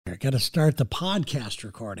I got to start the podcast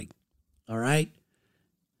recording. All right.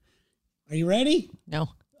 Are you ready? No.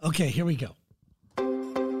 Okay, here we go.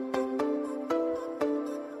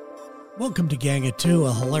 Welcome to Gang of Two,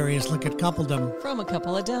 a hilarious look at coupledom. From a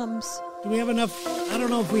couple of dumbs. Do we have enough? I don't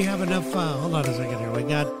know if we have enough. Hold on a second here. We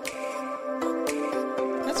got.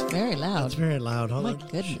 That's very loud. It's very loud. Hold My on.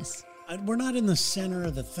 goodness. We're not in the center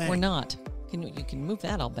of the thing. We're not. You can move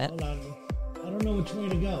that, I'll bet. Hold on. I don't know which way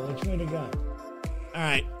to go. Which way to go? All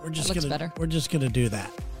right, we're just gonna do that.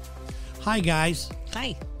 Hi guys.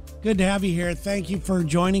 Hi. Good to have you here. Thank you for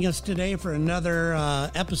joining us today for another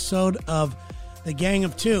episode of the Gang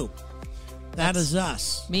of Two. That is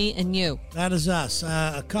us. Me and you. That is us.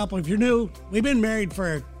 A couple. If you're new, we've been married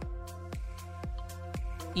for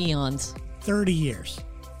Eons. 30 years.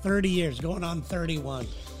 30 years, going on 31.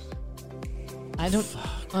 I don't.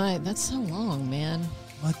 That's so long, man.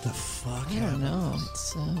 What the fuck? I don't know.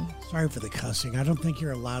 It's Sorry for the cussing. I don't think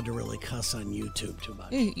you're allowed to really cuss on YouTube too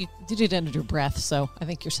much. you did it under your breath, so I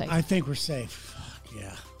think you're safe. I think we're safe. Fuck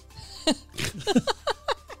yeah.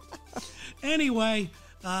 Anyway,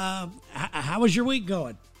 how was your week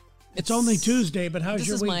going? It's only Tuesday, but how's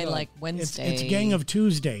your week going? This is my Wednesday. It's Gang of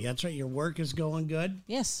Tuesday. That's right. Your work is going good?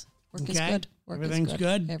 Yes. Work Okay. is good. Everything's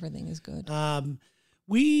good? Everything is good.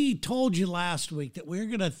 We told you last week that we're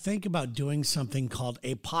going to think about doing something called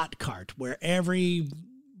a pot cart, where every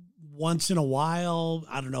once in a while,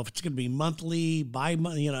 I don't know if it's going to be monthly,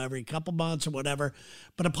 every couple months or whatever,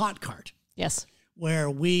 but a pot cart. Yes. Where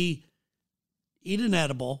we eat an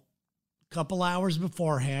edible a couple hours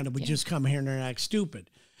beforehand and we just come here and act stupid.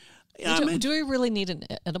 Do we really need an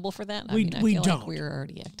edible for that? We feel don't. Like we're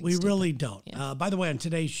already acting We stupid. really don't. Yeah. By the way, on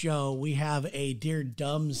today's show, we have a Dear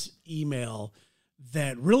Dumbs email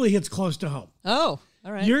that really hits close to home. Oh,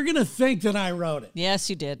 all right. You're going to think that I wrote it.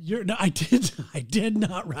 Yes, you did. No, I did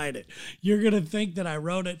not write it. You're going to think that I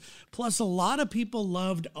wrote it. Plus, a lot of people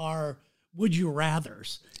loved our Would You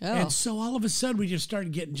Rathers. Oh. And so all of a sudden, we just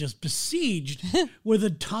started getting just besieged with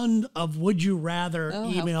a ton of Would You Rather How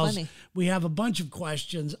emails. funny. We have a bunch of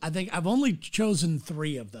questions. I think I've only chosen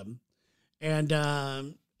 3 of them. And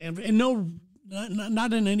no,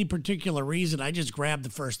 not in any particular reason. I just grabbed the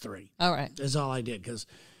first 3. All right. That's all I did because,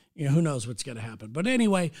 who knows what's going to happen. But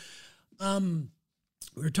anyway, we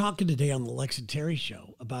were talking today on the Lex and Terry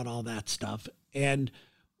show about all that stuff. And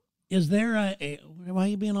is there why are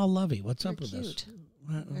you being all lovey? What's up with this?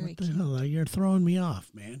 What the hell? You're throwing me off,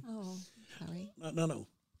 man. Oh, sorry. No.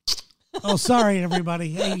 Oh, sorry,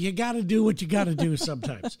 everybody. Hey, you got to do what you got to do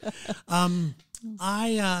sometimes.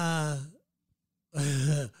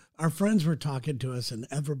 Our friends were talking to us, and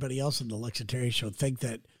everybody else in the Lex and Terry show think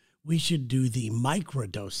that we should do the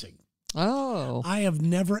microdosing. Oh. I have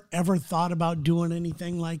never, ever thought about doing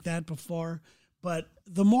anything like that before. But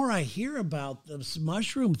the more I hear about this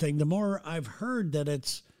mushroom thing, the more I've heard that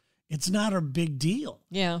it's not a big deal.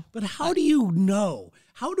 Yeah. But how do you know?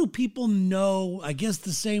 How do people know, I guess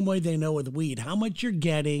the same way they know with weed, how much you're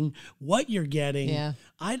getting, what you're getting? Yeah.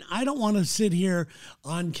 I don't want to sit here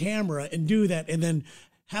on camera and do that and then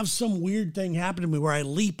have some weird thing happen to me where I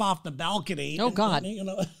leap off the balcony. Oh, God. You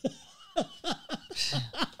know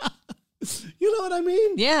what I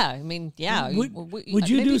mean? Yeah. I mean, yeah. Would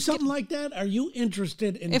you do something like that? Are you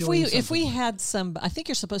interested in doing something? If we had some, I think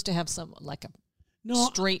you're supposed to have some, like a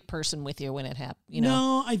straight person with you when it happens.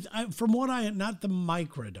 No, I from what not the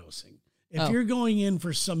microdosing. If you're going in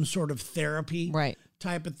for some sort of therapy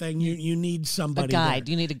type of thing, you need somebody. A guide.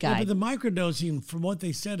 There. You need a guide. Yeah, but the microdosing, from what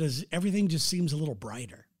they said, is everything just seems a little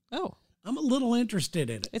brighter. Oh. I'm a little interested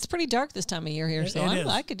in it. It's pretty dark this time of year here, so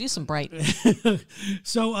I could do some bright.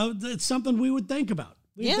 So it's something we would think about.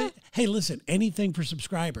 Hey, listen, anything for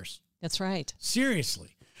subscribers. That's right.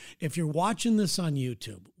 Seriously. If you're watching this on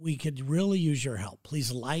YouTube, we could really use your help.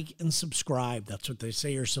 Please like and subscribe. That's what they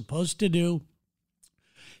say you're supposed to do.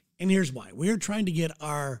 And here's why. We're trying to get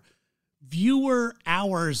our viewer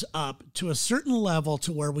hours up to a certain level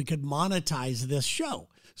to where we could monetize this show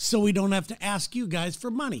so we don't have to ask you guys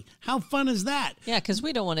for money. How fun is that? Yeah, because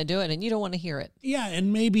we don't want to do it and you don't want to hear it. Yeah,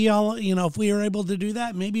 and maybe if we were able to do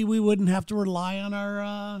that, maybe we wouldn't have to rely on our,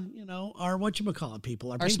 our whatchamacallit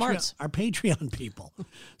people, our Patreon, smarts. our Patreon people.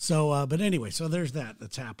 So, but anyway, so there's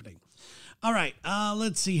that's happening. All right,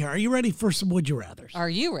 let's see here. Are you ready for some Would You Rathers? Are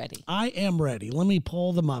you ready? I am ready. Let me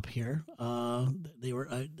pull them up here.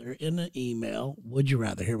 They're in an email. Would you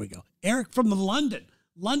rather? Here we go. Eric from London,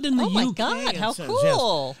 the UK. Oh my God! How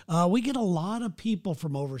cool! Yes. We get a lot of people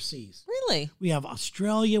from overseas. Really? We have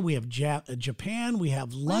Australia. We have Japan. We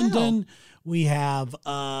have London. We have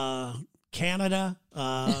Canada.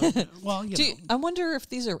 I wonder if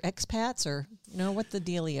these are expats or know what the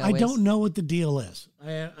dealio is. I don't know what the deal is.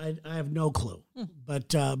 I have no clue.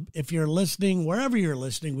 But if you're listening, wherever you're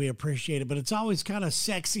listening, we appreciate it. But it's always kind of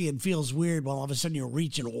sexy and feels weird when all of a sudden you're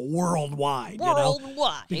reaching worldwide.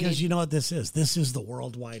 Worldwide. Because you know what this is? This is the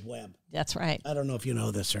World Wide Web. That's right. I don't know if you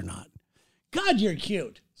know this or not. God, you're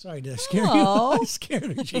cute. Sorry, did I scare you? Oh. I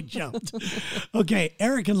scared her. She jumped. Okay,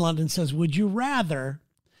 Eric in London says, would you rather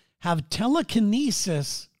have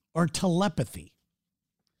telekinesis or telepathy?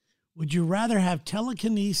 Would you rather have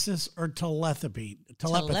telekinesis or telepathy?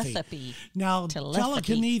 Telepathy. Now, Telepathy.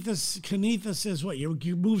 telekinesis is what?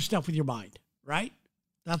 You move stuff with your mind, right?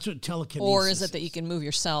 That's what telekinesis Or is it that you can move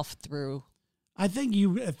yourself through? I think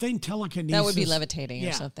telekinesis. That would be levitating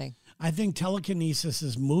or something. I think telekinesis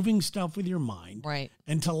is moving stuff with your mind. Right.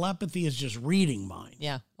 And telepathy is just reading mind.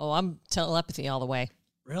 Yeah. Oh, I'm telepathy all the way.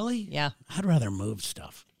 Really? Yeah. I'd rather move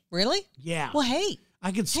stuff. Really? Yeah. Well, hey.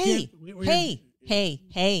 I could Hey. skip.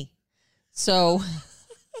 Hey. So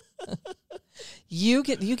you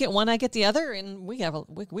get one, I get the other, and we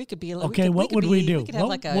could be Okay, what would we do? We could have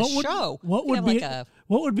like a show. What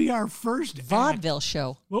would be our first vaudeville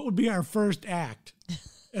show? What would be our first act?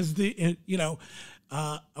 As the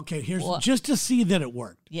okay, here's just to see that it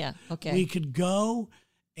worked. Yeah. Okay. We could go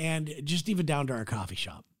and just even down to our coffee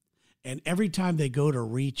shop, and every time they go to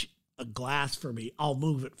reach a glass for me, I'll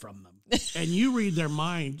move it from them, and you read their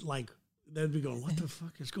mind like. They'd be going, what the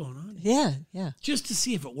fuck is going on? Yeah. Just to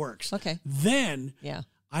see if it works. Okay. Then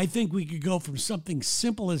I think we could go from something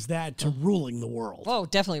simple as that to ruling the world. Oh,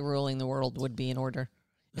 definitely ruling the world would be in order.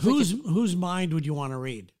 Whose mind would you want to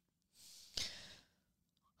read?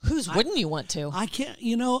 Whose wouldn't you want to? I can't,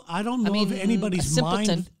 I don't know of anybody's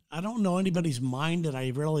mind. I don't know anybody's mind that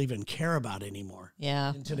I really even care about anymore.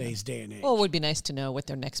 Yeah. In today's day and age. Well, it would be nice to know what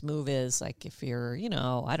their next move is. Like if you're,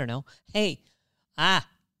 I don't know. Hey,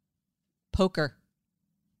 poker.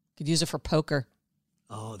 Could use it for poker.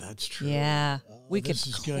 Oh, that's true. Yeah. We could. This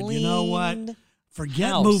is good. You know what?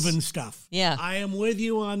 Forget house. Moving stuff. Yeah. I am with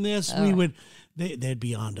you on this. We would. They'd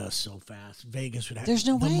be on to us so fast. Vegas would have. There's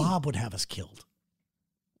no way. The mob would have us killed.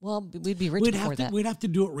 Well, we'd be rich before that. We'd have to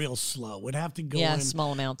do it real slow. We'd have to go in.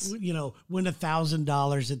 Small amounts. Win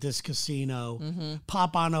 $1,000 at this casino. Mm-hmm.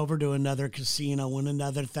 Pop on over to another casino. Win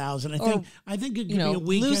another 1,000. I think it could be a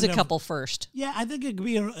weekend. Lose a couple first. Yeah, I think it could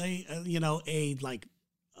be a like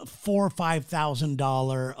 $4,000 or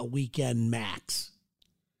 $5,000 a weekend max.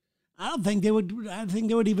 I don't think they would. I think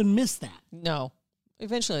they would even miss that. No,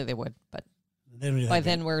 eventually they would, but by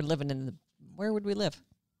then we're living in where would we live?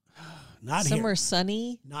 Not somewhere here.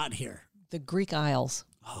 Sunny. Not here. The Greek Isles.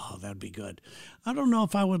 Oh, that'd be good. I don't know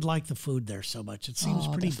if I would like the food there so much. It seems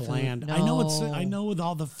pretty bland. No. I know with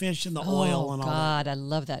all the fish and the oil and all that. God, I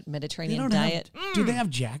love that Mediterranean diet. Do they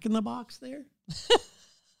have Jack in the Box there?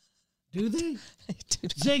 Do they?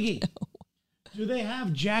 Ziggy, do they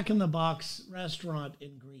have Jack in the Box restaurant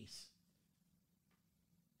in Greece?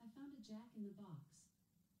 I found a Jack in the Box.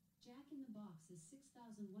 Jack in the Box is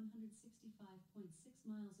 6,165.6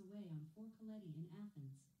 miles away on Fort Coletti in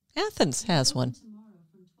Athens. Athens has one. Tomorrow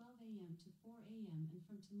from 12 a.m. to 4 a.m. and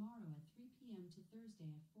from tomorrow at 3 p.m. to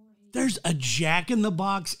Thursday at 4 a.m. There's a Jack in the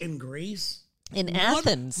Box in Greece? In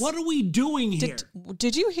Athens. What are we doing here?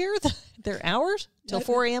 Did you hear their hours till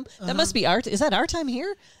 4 a.m.? That must be is that our time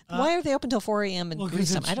here? Why are they open till 4 a.m. in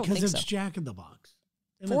Greece time? I don't think so. Because it's Jack in the Box.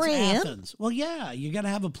 4 a.m.? Athens. Well, yeah, you got to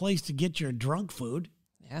have a place to get your drunk food.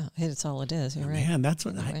 Yeah, that's all it is. You're right. Man, that's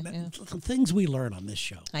what things we learn on this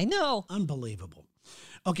show. I know. Unbelievable.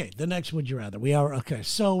 Okay, the next would you rather?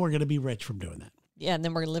 So we're going to be rich from doing that. Yeah, and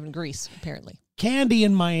then we're going to live in Greece, apparently. Candy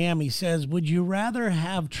in Miami says, would you rather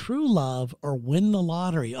have true love or win the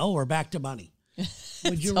lottery? Oh, we're back to money.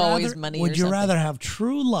 Would you always money Would you something. rather have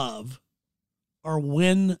true love or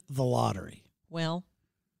win the lottery? Well,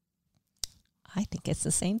 I think it's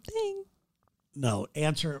the same thing. No,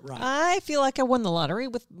 answer it right. I feel like I won the lottery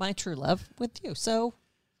with my true love with you. So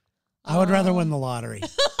I would rather win the lottery.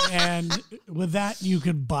 And with that, you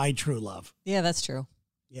could buy true love. Yeah, that's true.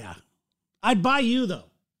 Yeah. I'd buy you, though.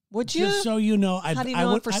 Would you? Just so you know. How do you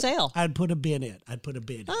know I'm for sale? I'd put a bid in.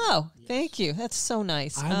 Oh, yes. Thank you. That's so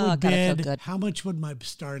nice. I would bid. I feel good. How much would my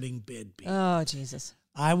starting bid be? Oh, Jesus.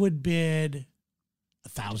 I would bid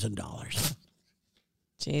 $1,000.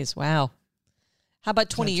 Jeez, wow. How about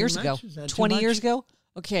 20 years ago? 20 years ago?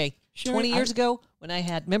 Okay. Sure, 20 years ago when I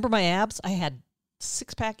had, remember my abs? I had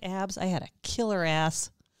 6-pack abs. I had a killer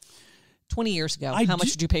ass. 20 years ago. How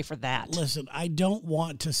much did you pay for that? Listen, I don't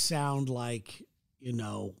want to sound like,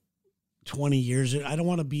 20 years ago. I don't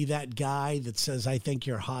want to be that guy that says, I think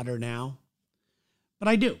you're hotter now. But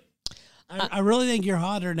I do. I really think you're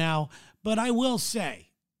hotter now. But I will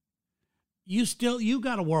say, You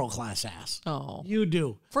got a world-class ass. Oh. You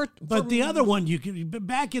do. But the other one, you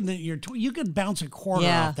could bounce a quarter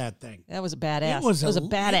off that thing. That was a bad ass. It was a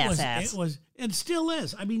badass ass. It still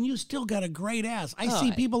is. I mean, you still got a great ass. I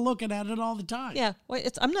see people looking at it all the time. Yeah. Well,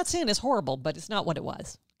 I'm not saying it's horrible, but it's not what it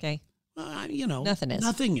was. Okay. Nothing is.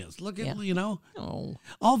 Nothing is. Look at, No.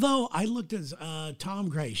 Although I looked at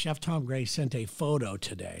Chef Tom Gray sent a photo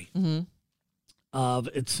today of,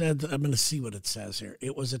 it said, I'm going to see what it says here.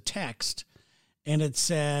 It was a text, and it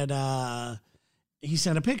said, he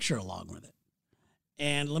sent a picture along with it.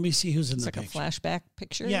 And let me see who's in the picture. It's like a flashback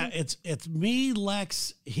picture? Yeah, it's me,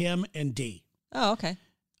 Lex, him, and Dee. Oh, okay.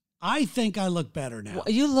 I think I look better now. Well,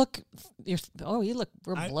 you look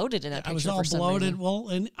bloated in that picture. I was all bloated. Well,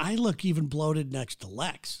 and I look even bloated next to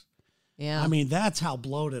Lex. Yeah. I mean, that's how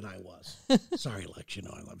bloated I was. Sorry, Lex, I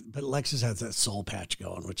love it. But Lex has that soul patch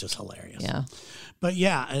going, which is hilarious. Yeah. But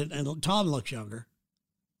yeah, and Tom looks younger.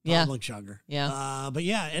 Tom looks younger. Yeah. But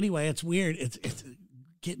yeah, anyway, it's weird. It's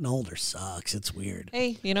getting older sucks. It's weird.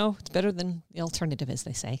 Hey, it's better than the alternative, as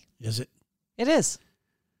they say. Is it? It is.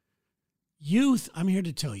 Youth, I'm here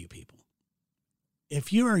to tell you people,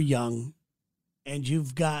 if you are young and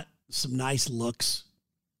you've got some nice looks,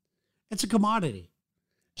 it's a commodity.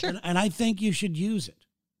 Sure. And I think you should use it.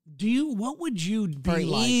 What would you be for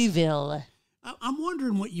like? Evil. I'm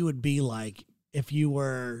wondering what you would be like if you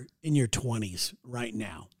were in your 20s right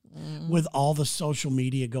now with all the social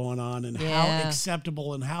media going on and how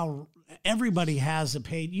acceptable and how everybody has a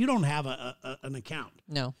page. You don't have an account.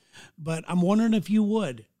 No. But I'm wondering if you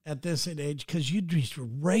would at this age, because you'd be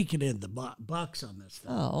raking in the bucks on this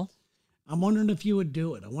thing. Oh. I'm wondering if you would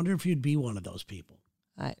do it. I wonder if you'd be one of those people.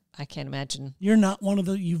 I can't imagine. You're not one of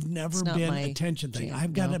the, you've never been attention thing.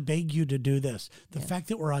 I've got to beg you to do this. The fact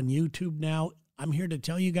that we're on YouTube now, I'm here to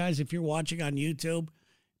tell you guys, if you're watching on YouTube,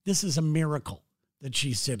 this is a miracle that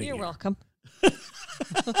she's sitting here. You're welcome.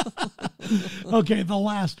 Okay, the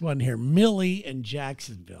last one here. Millie in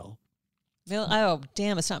Jacksonville. Oh,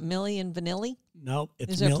 damn, it's not Millie and Vanilli? No,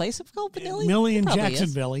 it's Is there a place called Vanilli? Millie in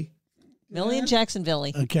Jacksonville. Millie in Jacksonville.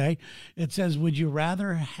 Okay. It says, would you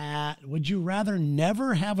rather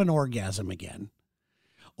never have an orgasm again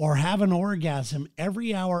or have an orgasm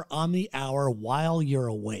every hour on the hour while you're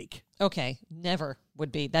awake? Okay. Never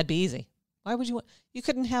would be. That'd be easy. Why would you want? You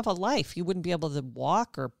couldn't have a life. You wouldn't be able to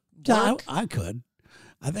walk or work. I could.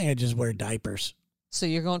 I think I just wear diapers. So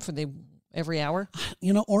you're going for the every hour?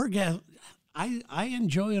 Orgasm. I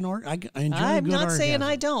enjoy an orgasm. I'm not saying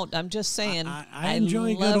I don't. I'm just saying I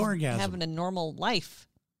enjoy a good orgasm. Having a normal life.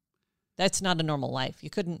 That's not a normal life. You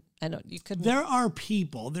couldn't. You couldn't. There are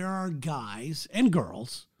guys and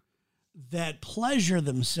girls that pleasure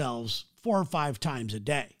themselves 4 or 5 times a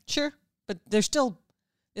day. Sure, but they're still.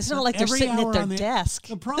 It's not like they're sitting at their desk.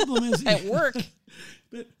 The problem is at work.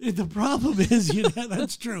 But the problem is,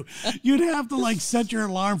 that's true. You'd have to set your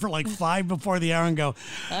alarm for 5 before the hour and go,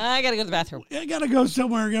 I got to go to the bathroom. I got to go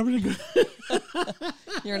somewhere. You're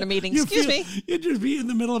in a meeting. Excuse me. You'd just be in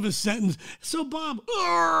the middle of a sentence. So, Bob.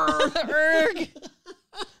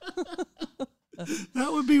 That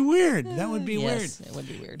would be weird. That would be weird. Yes, it would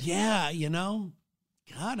be weird. Yeah,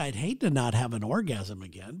 God, I'd hate to not have an orgasm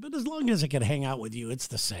again. But as long as I could hang out with you, it's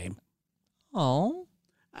the same. Oh.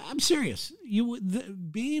 I'm serious.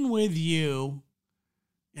 Being with you,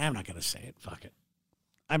 I'm not going to say it. Fuck it.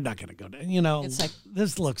 I'm not going to go down. It's like,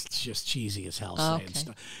 this looks just cheesy as hell saying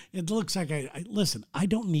stuff. It looks like listen, I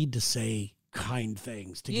don't need to say kind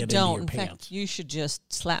things to get into your pants. In fact, you should just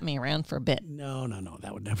slap me around for a bit. No.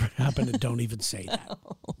 That would never happen. And don't even say that.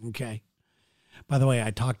 Okay. By the way,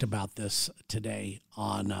 I talked about this today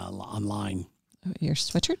online. Your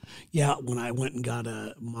sweatshirt? Yeah. When I went and got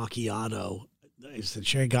a macchiato, I said,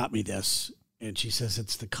 Sherry got me this, and she says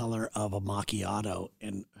it's the color of a macchiato,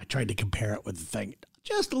 and I tried to compare it with the thing.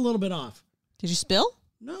 Just a little bit off. Did you spill?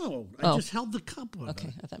 No, I just held the cup on.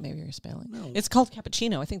 Okay, I thought maybe you were spilling. No. It's called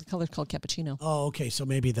cappuccino. I think the color's called cappuccino. Oh, okay, so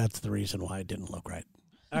maybe that's the reason why it didn't look right.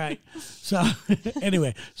 All right, so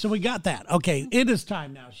anyway, so we got that. Okay, it is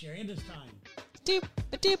time now, Sherry. It is time. Doop,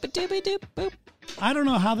 doop, doop, doop, boop. I don't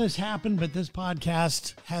know how this happened, but this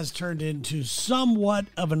podcast has turned into somewhat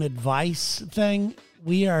of an advice thing.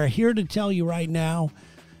 We are here to tell you right now,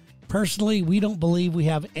 personally, we don't believe we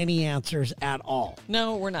have any answers at all.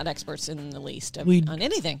 No, we're not experts in the least on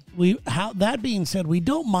anything. That being said, we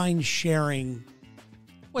don't mind sharing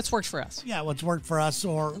what's worked for us. Yeah, what's worked for us,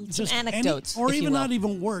 or some just anecdotes, or even not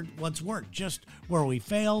even what's worked, just where we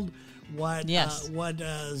failed, where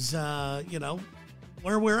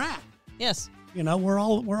we're at. Yes. We're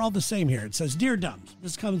all the same here. It says, Dear Dumbs.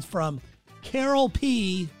 This comes from Carol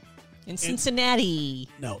P. In Cincinnati.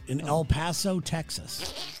 In El Paso,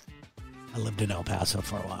 Texas. I lived in El Paso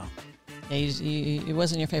for a while. Yeah, it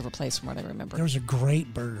wasn't your favorite place from what I remember. There was a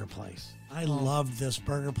great burger place. I loved this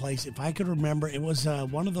burger place. If I could remember, it was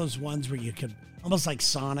one of those ones where you could, almost like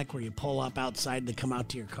Sonic, where you pull up outside to come out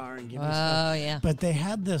to your car and give you stuff. Oh, yeah. But they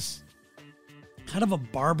had this kind of a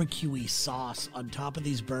barbecue-y sauce on top of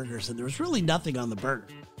these burgers, and there was really nothing on the burger,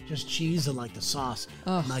 just cheese and like the sauce.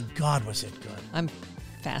 Oh. My God, was it good. I'm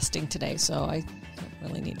fasting today, so I don't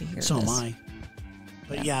really need to hear So this. am I.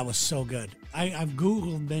 But yeah, it was so good. I've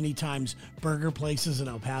Googled many times burger places in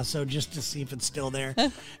El Paso just to see if it's still there.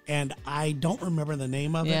 And I don't remember the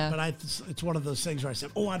name of it, but it's one of those things where I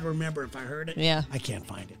said, I'd remember if I heard it. Yeah. I can't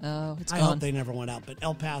find it. Oh, it's I gone. hope they never went out, but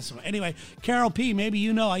El Paso. Anyway, Carol P., maybe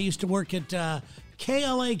you know I used to work at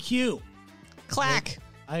KLAQ. Clack.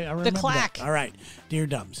 I remember The Clack. that. All right. Dear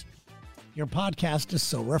Dumbs, your podcast is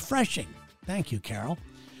so refreshing. Thank you, Carol.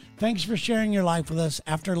 Thanks for sharing your life with us.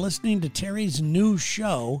 After listening to Terry's new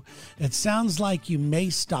show, it sounds like you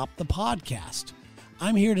may stop the podcast.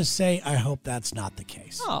 I'm here to say I hope that's not the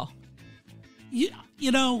case. Oh. You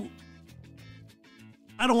know,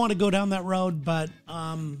 I don't want to go down that road, but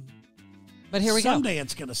Here we go. someday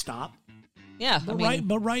it's going to stop. Yeah.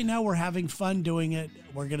 But right now we're having fun doing it.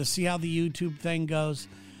 We're going to see how the YouTube thing goes.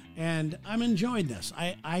 And I'm enjoying this.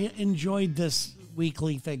 I enjoyed this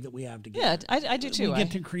weekly thing that we have together. Yeah, I do too. We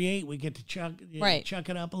get to create. We get to chuck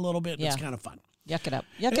it up a little bit. Yeah. It's kind of fun. Yuck it up.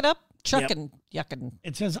 Yuck it up. Chucking. Yucking.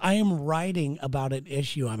 It says, I am writing about an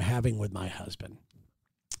issue I'm having with my husband.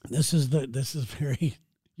 This is very,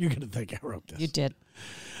 you're going to think I wrote this. You did.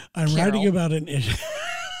 I'm writing about an issue.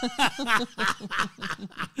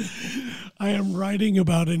 I am writing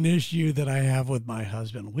about an issue that I have with my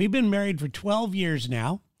husband. We've been married for 12 years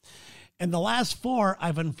now. And the last 4,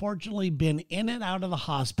 I've unfortunately been in and out of the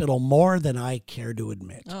hospital more than I care to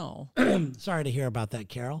admit. Oh. Sorry to hear about that,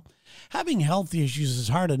 Carol. Having health issues is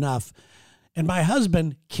hard enough, and my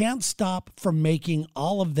husband can't stop from making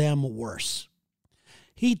all of them worse.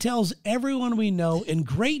 He tells everyone we know in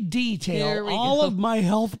great detail all of my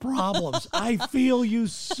health problems. I feel you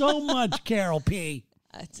so much, Carol P.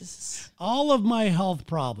 All of my health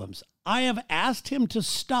problems. I have asked him to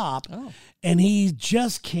stop, and he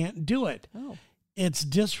just can't do it. Oh. It's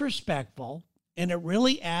disrespectful, and it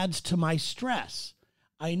really adds to my stress.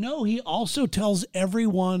 I know he also tells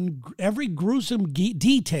everyone every gruesome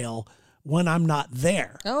detail when I'm not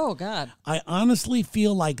there. Oh, God. I honestly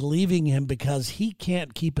feel like leaving him because he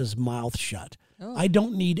can't keep his mouth shut. Oh. I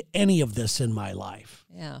don't need any of this in my life.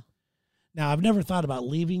 Yeah. Now, I've never thought about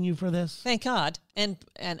leaving you for this. Thank God. And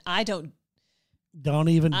I don't. Don't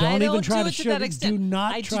even try to sugarcoat. Do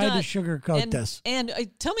not try to sugarcoat this. And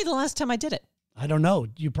tell me the last time I did it. I don't know.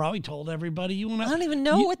 You probably told everybody you went out. I don't even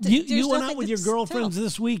know you went out with your girlfriends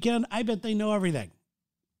this weekend. I bet they know everything.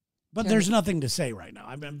 But there's nothing to say right now.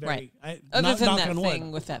 I've been very other than that on thing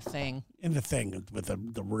wood. with that thing And the thing with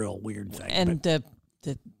the real weird thing. and the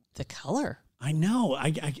color. I know.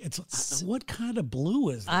 It's what kind of blue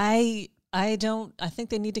is that? I don't. I think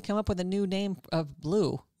they need to come up with a new name of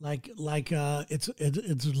blue. It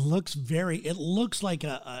looks like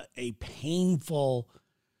a painful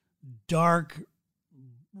dark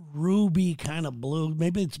ruby kind of blue.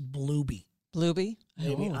 Maybe it's blueby. Blueby?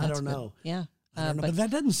 Maybe. I don't know. Yeah. I don't know. But that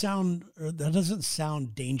doesn't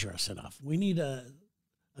sound dangerous enough. We need a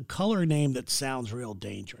color name that sounds real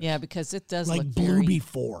dangerous. Yeah, because it does like look Blueby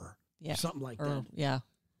 4. Yeah. Something like that. Yeah.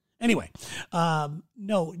 Anyway,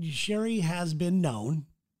 no, Sherry has been known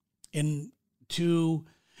and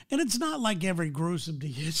it's not like every gruesome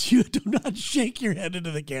issue. Do not shake your head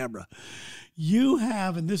into the camera. You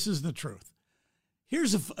have, and this is the truth.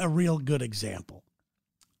 Here's a real good example.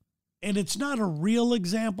 And it's not a real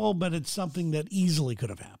example, but it's something that easily could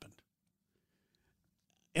have happened.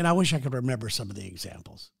 And I wish I could remember some of the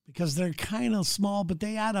examples because they're kind of small, but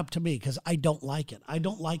they add up to me because I don't like it. I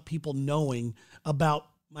don't like people knowing about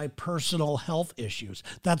my personal health issues.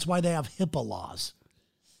 That's why they have HIPAA laws.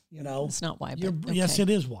 You know, it's not why. But okay. Yes, it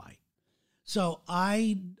is why. So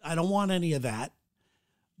I don't want any of that,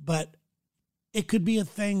 but it could be a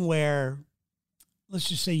thing where, let's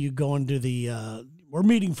just say you go into we're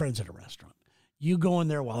meeting friends at a restaurant. You go in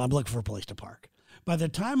there while I'm looking for a place to park. By the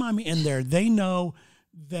time I'm in there, they know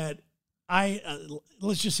that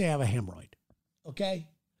let's just say I have a hemorrhoid. Okay.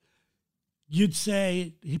 You'd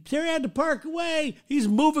say, Terry had to park away. He's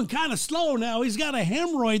moving kind of slow now. He's got a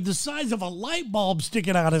hemorrhoid the size of a light bulb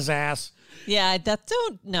sticking out his ass. Yeah,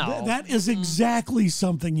 That is exactly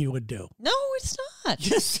something you would do. No, it's not.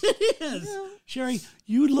 Yes, it is. No. Sherry,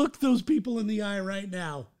 you look those people in the eye right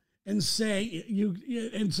now and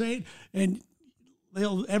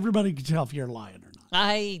everybody can tell if you're lying or not.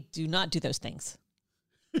 I do not do those things.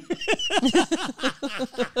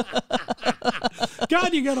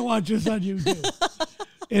 God, you got to watch this on YouTube.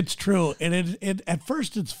 It's true. And it at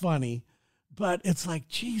first it's funny, but it's like,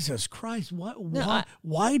 Jesus Christ, why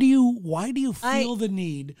do you feel the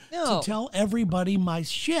need to tell everybody my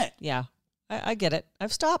shit? Yeah, I get it. I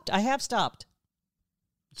have stopped.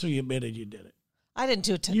 So you admitted you did it. I didn't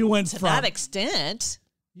do it to, that extent.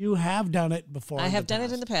 You have done it before. I have done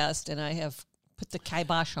it in the past, and I have put the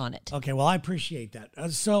kibosh on it. Okay, well, I appreciate that.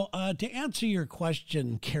 So to answer your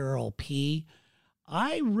question, Carol P.,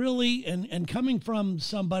 I really, and coming from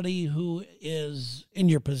somebody who is in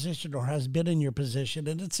your position or has been in your position,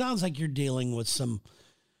 and it sounds like you're dealing with some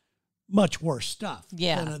much worse stuff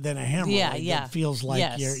than a hemorrhoid. Yeah. It feels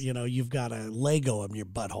like you've got a Lego in your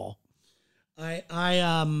butthole. I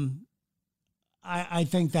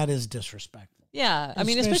think that is disrespectful. Yeah, I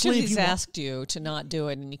mean, especially if he's asked you to not do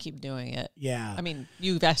it and you keep doing it. Yeah. I mean,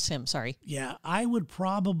 you've asked him, sorry. Yeah, I would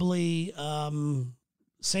probably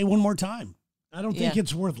say one more time. I don't think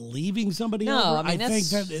it's worth leaving somebody over. I think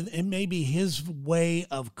that it may be his way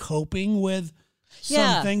of coping with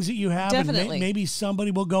some things that you have. Definitely. And maybe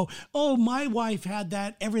somebody will go, oh, my wife had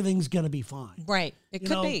that. Everything's going to be fine. Right. It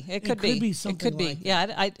could be. It could be something like that.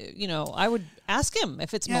 Yeah, I would ask him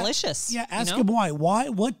if it's malicious. Yeah, ask him why.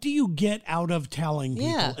 What do you get out of telling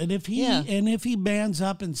people? Yeah. And if he bands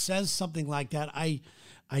up and says something like that, I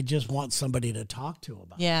just want somebody to talk to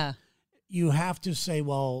about it. Yeah. You have to say,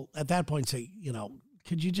 well, at that point, say,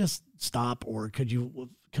 could you just stop, or could you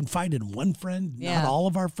confide in one friend, not all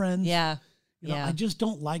of our friends? Yeah. I just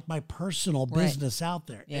don't like my personal business out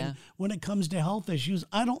there. Yeah. And when it comes to health issues,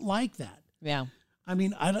 I don't like that. Yeah. I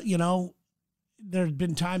mean, there's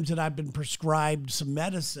been times that I've been prescribed some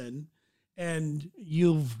medicine and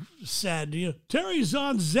you've said, Terry's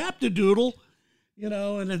on Zapdoodle, and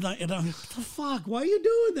I'm like, what the fuck? Why are you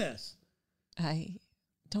doing this? I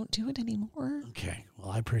don't do it anymore. Okay. Well,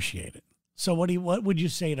 I appreciate it. So what would you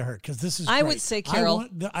say to her? Because this is great. I would say, Carol,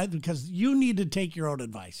 because you need to take your own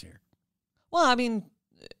advice here. Well, I mean,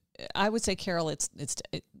 I would say, Carol,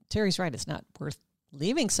 Terry's right. It's not worth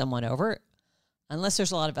leaving someone over unless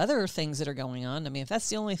there's a lot of other things that are going on. I mean, if that's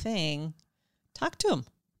the only thing, talk to him.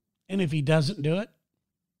 And if he doesn't do it?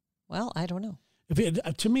 Well, I don't know.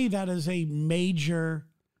 To me, that is a major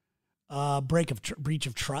breach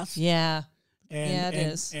of trust. Yeah. It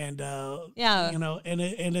is. And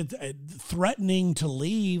it's threatening to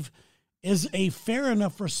leave is a fair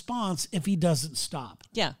enough response if he doesn't stop.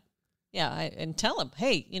 Yeah. Yeah. And tell him,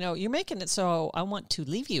 hey, you're making it so I want to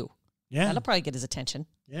leave you. Yeah. That'll probably get his attention.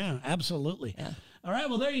 Yeah, absolutely. Yeah. All right.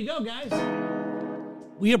 Well, there you go, guys.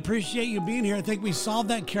 We appreciate you being here. I think we solved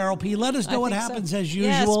that, Carol P. Let us know what happens as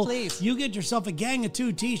usual. Yes, please. You get yourself a Gang of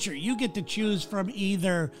Two t-shirt. You get to choose from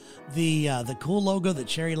either the cool logo that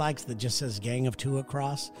Sherry likes that just says Gang of Two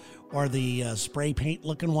across, or the spray paint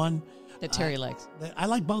looking one that Terry likes. I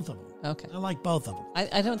like both of them. Okay. I like both of them.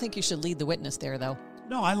 I don't think you should lead the witness there, though.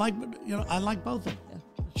 No, I like both of them. Yeah.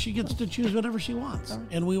 She gets to choose whatever she wants,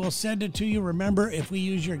 and we will send it to you. Remember, if we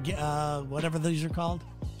use your whatever these are called,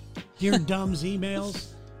 Dear Dumbs emails,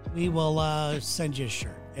 we will send you a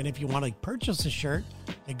shirt. And if you want to purchase a shirt,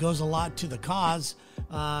 it goes a lot to the cause.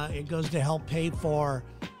 It goes to help pay for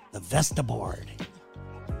the Vesta board.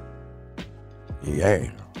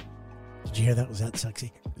 Yeah. Did you hear that? Was that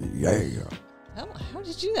sexy? Yeah. How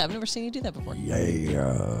did you do that? I've never seen you do that before.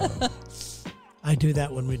 Yeah. I do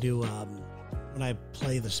that when we do when I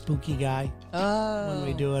play the spooky guy. Oh. When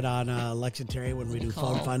we do it on Lex and Terry, when we do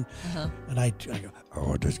Phone Fun. Uh-huh. And I go, I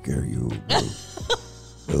want to scare you.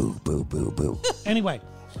 Boo, boo, boo, boo. Anyway,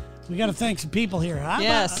 we got to thank some people here.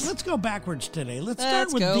 Yes. Let's go backwards today. Let's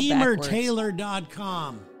start with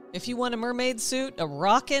ThemerTailor.com. If you want a mermaid suit, a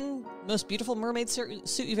rockin', most beautiful mermaid suit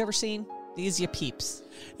you've ever seen, these you peeps.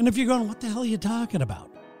 And if you're going, what the hell are you talking about?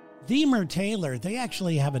 The Mer Tailor, they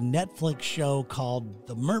actually have a Netflix show called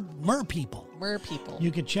The Mer People. Mer People.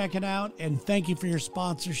 You can check it out, and thank you for your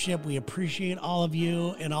sponsorship. We appreciate all of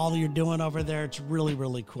you and all that you're doing over there. It's really,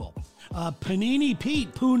 really cool. Punani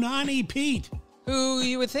Pete. Who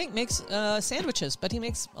you would think makes sandwiches, but he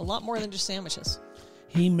makes a lot more than just sandwiches.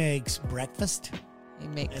 He makes breakfast. He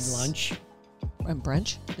makes... And lunch. And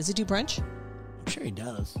brunch? Does he do brunch? I'm sure he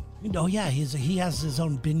does. Oh, yeah, he has his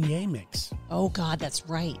own beignet mix. Oh, God, that's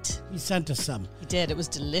right. He sent us some. He did. It was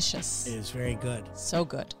delicious. It was very good. So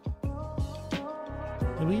good.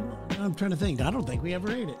 Did we? I'm trying to think. I don't think we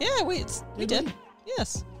ever ate it. Yeah, we did.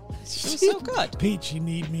 Yes. It was so good. Peach, you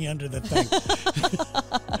need me under the thing.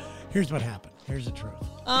 Here's what happened. Here's the truth.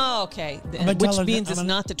 Oh, okay. Which means it's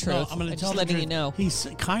not the truth. No, I'm going to tell letting you know. He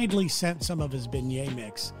kindly sent some of his beignet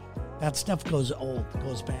mix. That stuff goes old,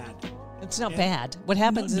 goes bad. it's not bad. What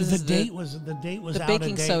happens is the date was the out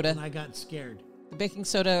baking of date, soda. and I got scared. the baking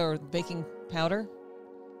soda or baking powder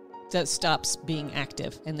that stops being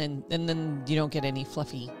active, and then you don't get any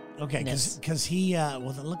fluffy. Okay, because he,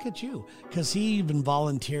 well, look at you. Because he even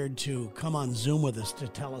volunteered to come on Zoom with us to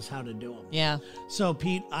tell us how to do them. Yeah. So,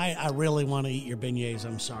 Pete, I really want to eat your beignets.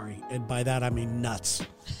 I'm sorry. And by that, I mean nuts.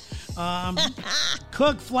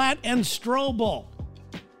 Cook, Flat, and Strobel.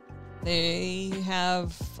 They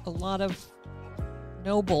have a lot of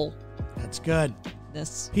nobleness. That's good.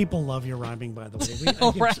 People love your rhyming, by the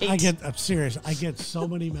way. I'm serious. I get so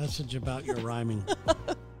many messages about your rhyming.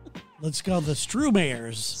 Let's go. The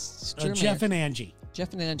Strumayers. Jeff and Angie.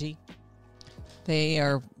 Jeff and Angie. They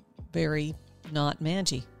are very not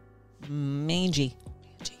mangy. Mangy.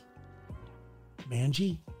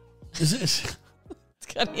 Mangy? Is this?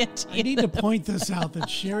 It's got Angie. I need to point this out that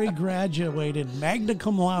Sherry graduated magna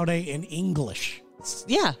cum laude in English.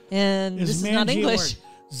 Yeah, and this is not English.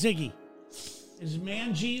 Ziggy. Is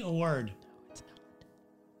mangy a word?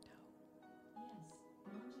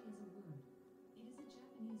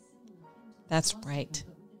 That's right.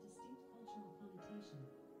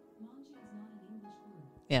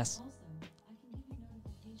 Yes.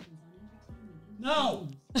 No.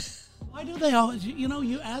 Why do they always? You know,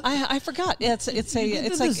 you ask. I forgot. Yeah,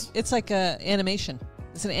 it's like a animation.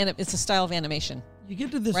 It's a style of animation. You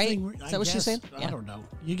get to this right? thing. Is that what she's saying? I don't know.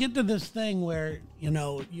 You get to this thing where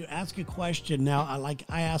you ask a question. Now,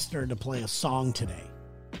 I asked her to play a song today.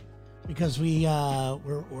 Because we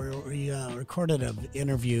recorded an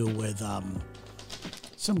interview with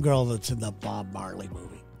some girl that's in the Bob Marley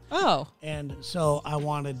movie. Oh. And so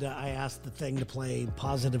I asked the thing to play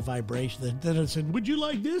Positive Vibration. Then it said, would you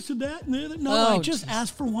like this and that and the other? No, I just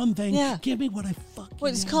asked for one thing. Yeah. Give me what I fucking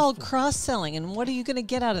Well, it's called cross-selling, and what are you going to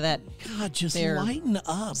get out of that? God, just lighten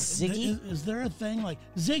up. Ziggy? Is there a thing like,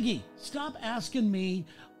 Ziggy, stop asking me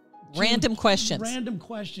random questions. Random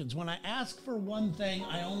questions. When I ask for one thing,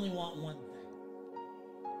 I only want one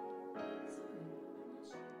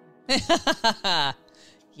thing.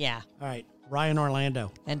 Yeah. All right. Ryan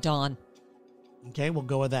Orlando. And Dawn. Okay, we'll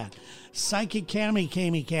go with that. Psychic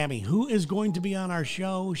Cami, who is going to be on our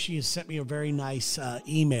show. She has sent me a very nice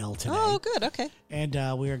email today. Oh, good. Okay. And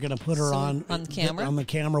we are going to put her on camera. On the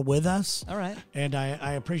camera with us. All right. And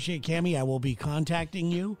I appreciate Cami. I will be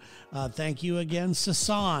contacting you. Thank you again,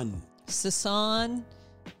 Sasan. Sasan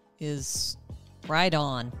is right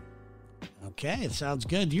on. Okay, it sounds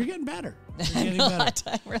good. You're getting better. I'm not.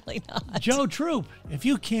 I'm really not. Joe Troop, if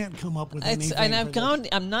you can't come up with anything. And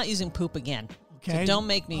I'm not using poop again. Okay. So don't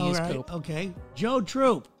make me use poop. Okay. Joe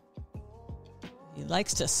Troop. He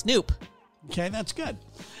likes to snoop. Okay, that's good.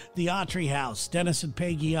 The Autry House. Dennis and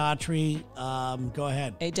Peggy Autry. Go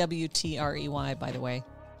ahead. AWTREY, by the way.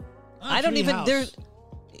 Autry I don't even. House.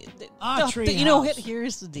 Autry You know, House.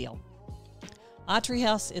 here's the deal. Autry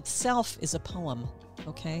House itself is a poem.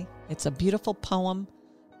 Okay, it's a beautiful poem.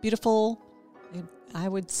 Beautiful. I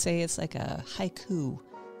would say it's like a haiku.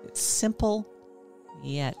 It's simple,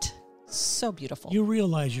 yet so beautiful. You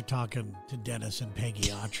realize you're talking to Dennis and Peggy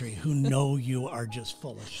Autry, who know you are just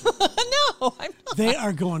full of shit. No, I'm not. They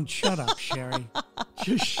are going, shut up, Sherry.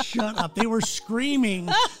 Just shut up. They were screaming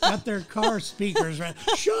at their car speakers. Right?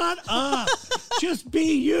 Shut up. Just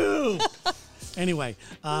be you. Anyway,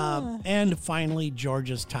 and finally,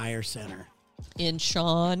 Georgia's Tire Center. In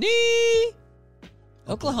Shawnee,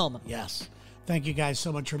 Oklahoma. Yes. Thank you guys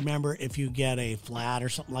so much. Remember, if you get a flat or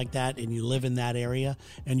something like that and you live in that area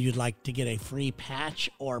and you'd like to get a free patch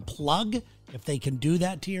or plug, if they can do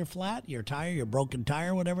that to your flat, your tire, your broken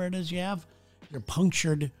tire, whatever it is you have, your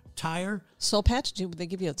punctured tire. Soul patch? Do they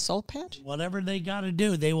give you a soul patch? Whatever they got to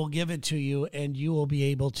do, they will give it to you, and you will be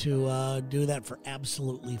able to do that for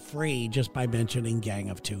absolutely free just by mentioning Gang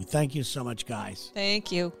of Two. Thank you so much, guys.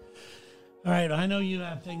 Thank you. All right, I know you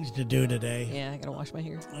have things to do today. Yeah, I got to wash my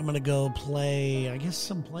hair. I'm going to go play, I guess,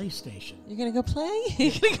 some PlayStation. You're going to go play?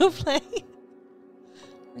 You're going to go play?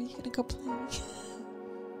 Are you going to go play?